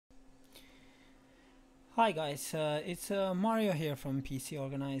Hi guys, it's Mario here from PC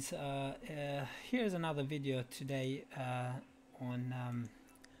Organize. Here's another video today on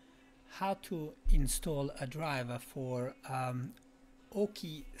how to install a driver for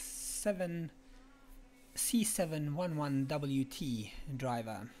Oki C711WT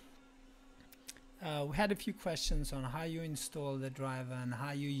driver. We had a few questions on how you install the driver and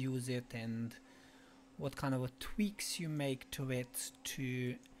how you use it and what kind of tweaks you make to it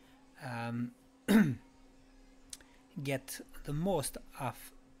to get the most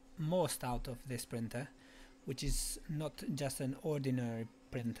out of this printer, which is not just an ordinary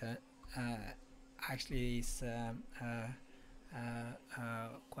printer. Actually it's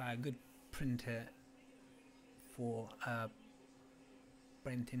quite a good printer for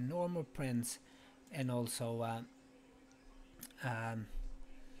printing normal prints and also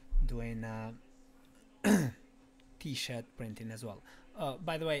doing t-shirt printing as well.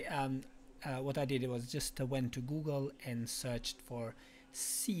 By the way, what I did was just went to Google and searched for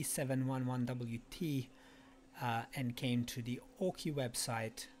C711WT and came to the Oki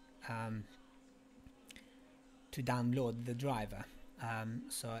website to download the driver.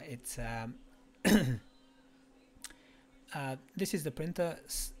 So it's this is the printer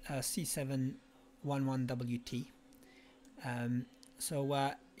C711WT.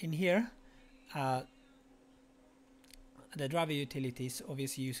 So in here the driver utilities,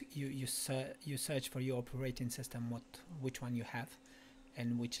 obviously you search for your operating system, which one you have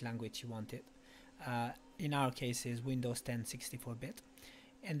and which language you want it. In our case is Windows 10 64-bit,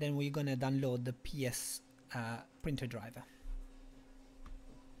 and then we're gonna download the PS printer driver.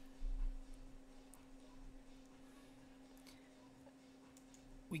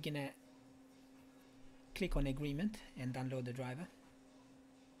 We're gonna click on agreement and download the driver,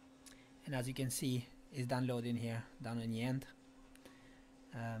 and as you can see, is downloading here down in the end.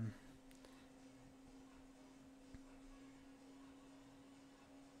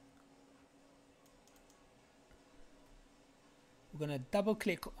 We're gonna double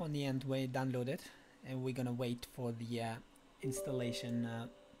click on the end where it downloaded, and we're gonna wait for the installation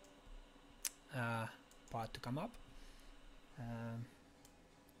part to come up.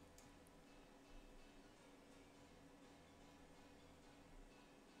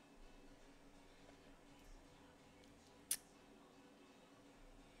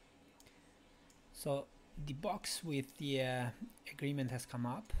 So the box with the agreement has come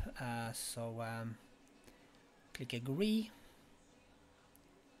up, so click agree.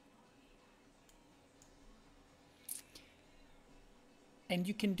 And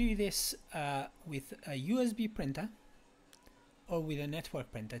you can do this with a USB printer or with a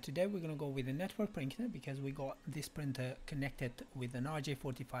network printer. Today we're going to go with a network printer because we got this printer connected with an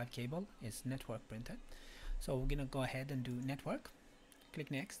RJ45 cable. It's network printer. So we're going to go ahead and do network.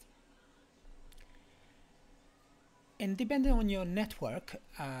 Click next. And depending on your network,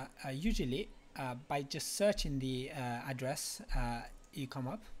 usually by just searching the address, you come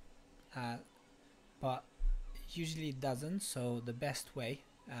up, but usually it doesn't. So the best way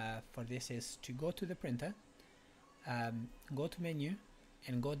for this is to go to the printer, go to menu,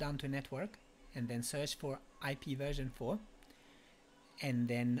 and go down to network, and then search for IP version 4, and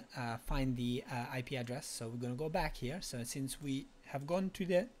then find the IP address. So we're going to go back here. So since we have gone to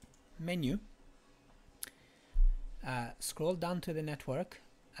the menu, scroll down to the network,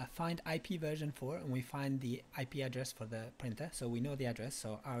 find IP version 4, and we find the IP address for the printer. So we know the address,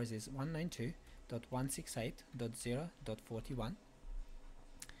 so ours is 192.168.0.41.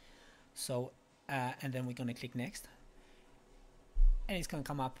 So and then we're going to click next, and it's going to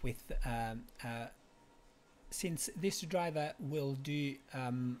come up with since this driver will do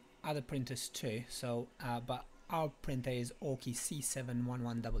other printers too, so but our printer is Oki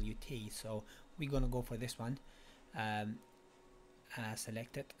C711WT, so we're going to go for this one.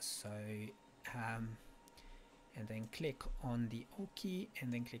 Select it, so and then click on the Oki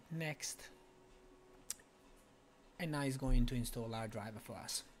and then click next, and now it's going to install our driver for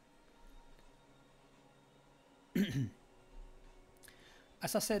us.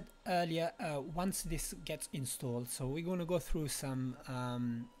 As I said earlier, once this gets installed, so we're going to go through some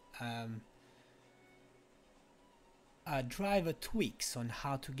driver tweaks on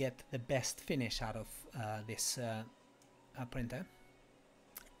how to get the best finish out of this printer,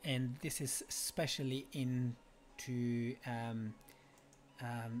 and this is especially into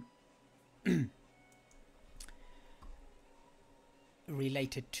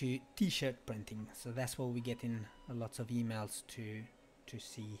related to t-shirt printing. So that's what we get in lots of emails to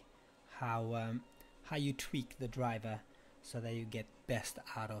see how you tweak the driver so that you get best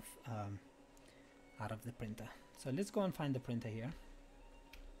out of the printer. So let's go and find the printer here.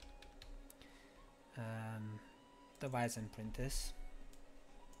 device and printers,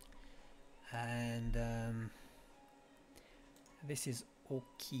 and this is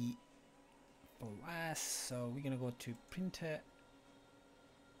Oki OS. So we're gonna go to printer.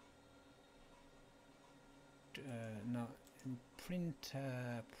 No,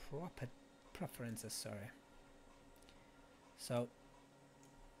 printer preferences. Sorry. So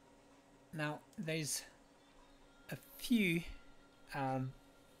now there's a few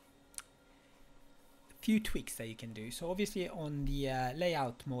tweaks that you can do. So obviously on the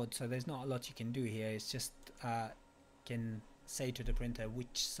layout mode, so there's not a lot you can do here. It's just can say to the printer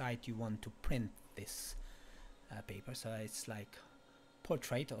which side you want to print this paper. So it's like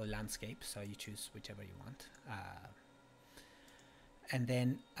portrait or landscape, so you choose whichever you want, and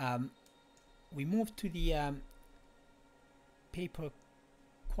then we move to the paper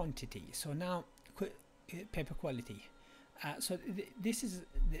quantity. So now paper quality. So this is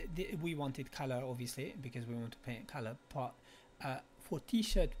we wanted color, obviously, because we want to paint color, but for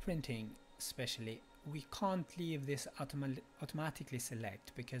t-shirt printing especially, we can't leave this automatically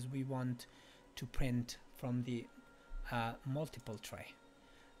select, because we want to print from the multiple tray,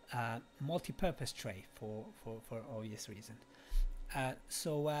 multi-purpose tray for obvious reason.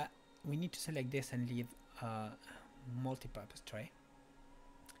 So we need to select this and leave multi-purpose tray.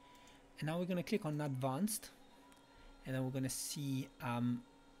 And now we're going to click on advanced, and then we're going to see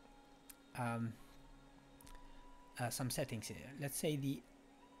some settings here. Let's say the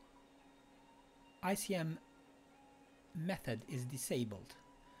ICM method is disabled,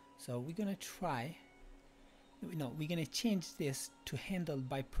 so we're going to try, no, we're going to change this to handled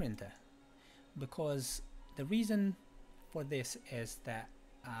by printer, because the reason for this is that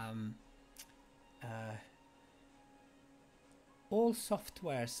all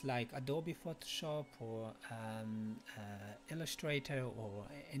softwares like Adobe Photoshop or Illustrator or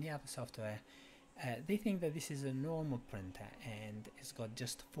any other software, they think that this is a normal printer and it's got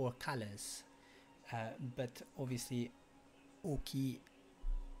just 4 colors, but obviously Oki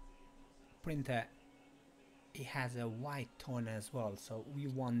printer, it has a white tone as well, so we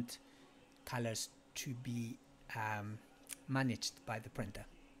want colors to be managed by the printer.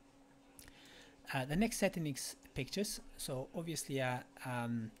 The next setting is pictures. So obviously you're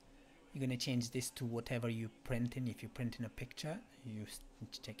going to change this to whatever you print in. If you print in a picture, you need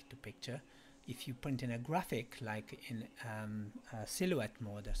to take it to picture. If you print in a graphic, like in a silhouette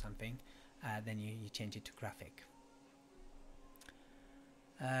mode or something, then you change it to graphic.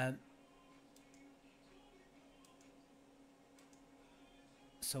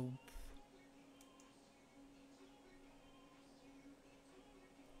 So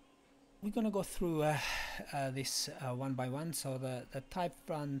we're going to go through this one by one. So the type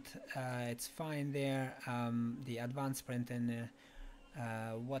front, it's fine there. The advanced print, and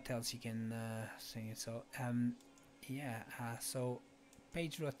what else you can say. So yeah, so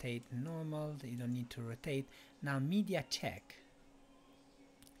page rotate normal, you don't need to rotate. Now media check,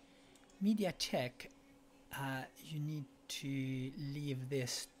 you need to leave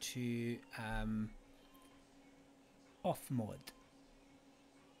this to off mode,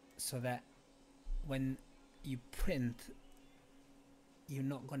 so that when you print, you're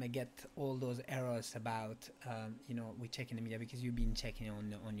not gonna get all those errors about you know, we're checking the media, because you've been checking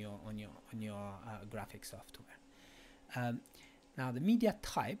on your graphic software. Now the media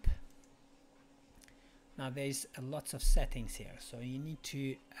type, now there's lots of settings here, so you need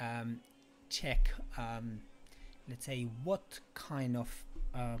to check let's say what kind of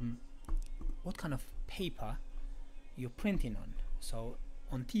paper you're printing on. So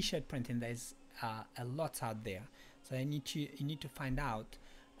on t-shirt printing, there's a lot out there, so you need to find out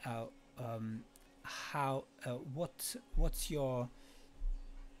how what's your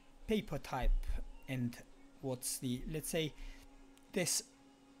paper type, and what's the, let's say this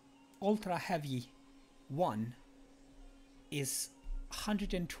ultra heavy one is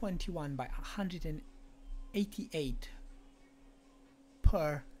 121 by 188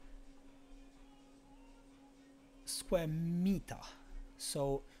 per square meter.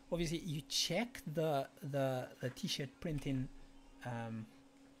 So obviously you check the t-shirt printing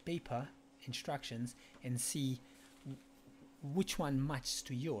paper instructions and see which one matches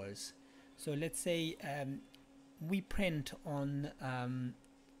to yours. So let's say we print on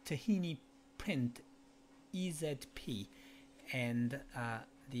Tahini print EZP, and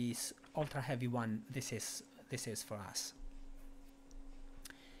this ultra heavy one, this is for us.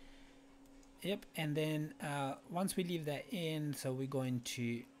 Yep. And then once we leave that in, so we're going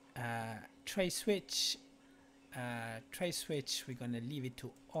to tray switch, we're going to leave it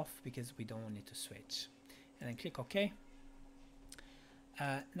to off because we don't want it to switch, and then click OK.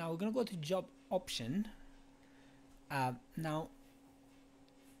 Now we're going to go to job option, Now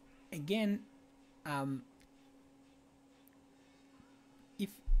again, if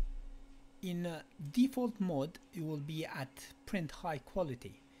in default mode it will be at print high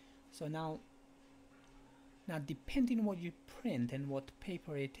quality. So now depending on what you print and what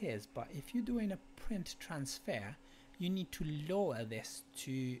paper it is, but if you're doing a print transfer, you need to lower this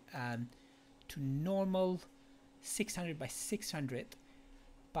to normal 600 by 600,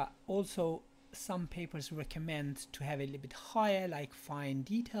 but also some papers recommend to have a little bit higher, like fine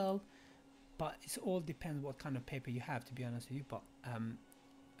detail, but it all depends what kind of paper you have, to be honest with you. But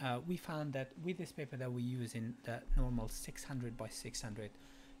we found that with this paper that we use in the normal 600 by 600,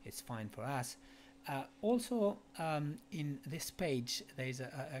 it's fine for us. Also, in this page there is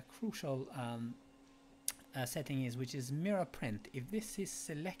a crucial setting which is mirror print. If this is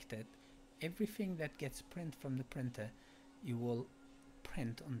selected, everything that gets print from the printer, you will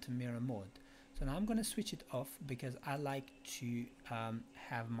print onto mirror mode. So now I'm going to switch it off because I like to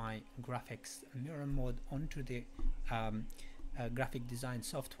have my graphics mirror mode onto the graphic design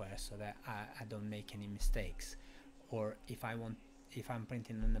software, so that I don't make any mistakes. Or if I'm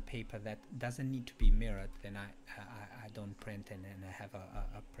printing on a paper that doesn't need to be mirrored, then I don't print, and then I have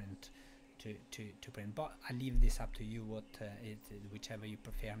a print to print. But I leave this up to you, whichever you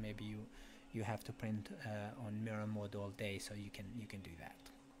prefer. Maybe you have to print on mirror mode all day, so you can do that.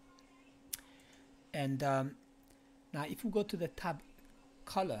 And now if we go to the tab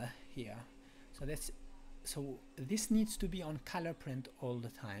color here, so this needs to be on color print all the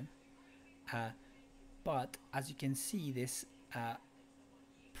time, but as you can see, this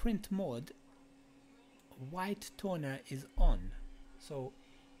print mode white toner is on. So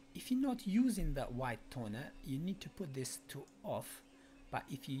if you're not using that white toner, you need to put this to off. But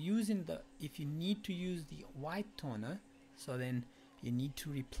if you need to use the white toner, so then you need to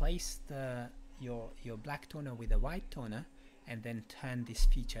replace your black toner with a white toner, and then turn this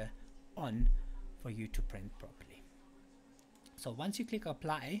feature on for you to print properly. So once you click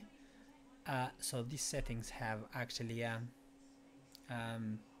apply, so these settings have actually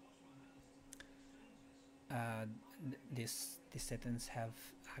these settings have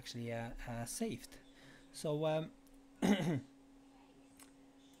actually saved. So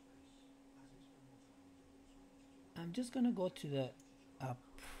I'm just gonna go to the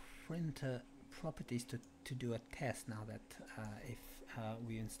printer properties to do a test now that if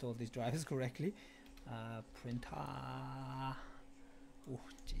we install these drivers correctly. Printer, oh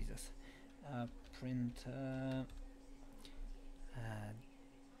Jesus, printer,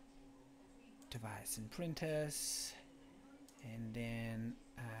 device and printers, and then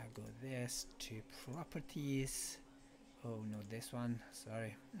go this to properties. Oh no, this one,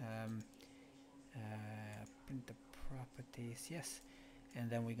 sorry. Printer properties, yes, and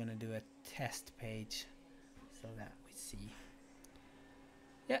then we're gonna do a test page so that we see.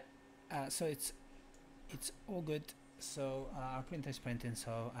 Yeah, so it's all good. So our printer is printing,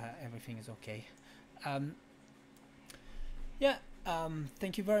 so everything is okay. Yeah,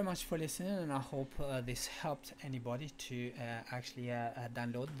 thank you very much for listening, and I hope this helped anybody to actually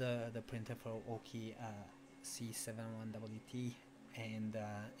download the printer for Oki C711WT and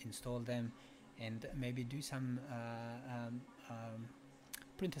install them, and maybe do some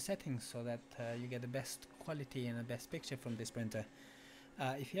printer settings so that you get the best quality and the best picture from this printer.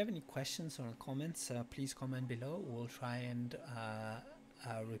 If you have any questions or comments, please comment below. We'll try and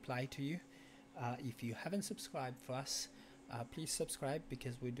reply to you. If you haven't subscribed for us, please subscribe,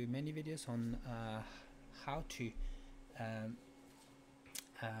 because we do many videos on how to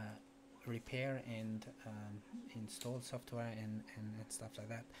repair and install software and stuff like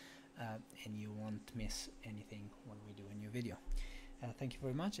that, and you won't miss anything when we do a new video. Thank you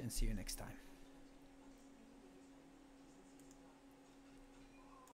very much, and see you next time.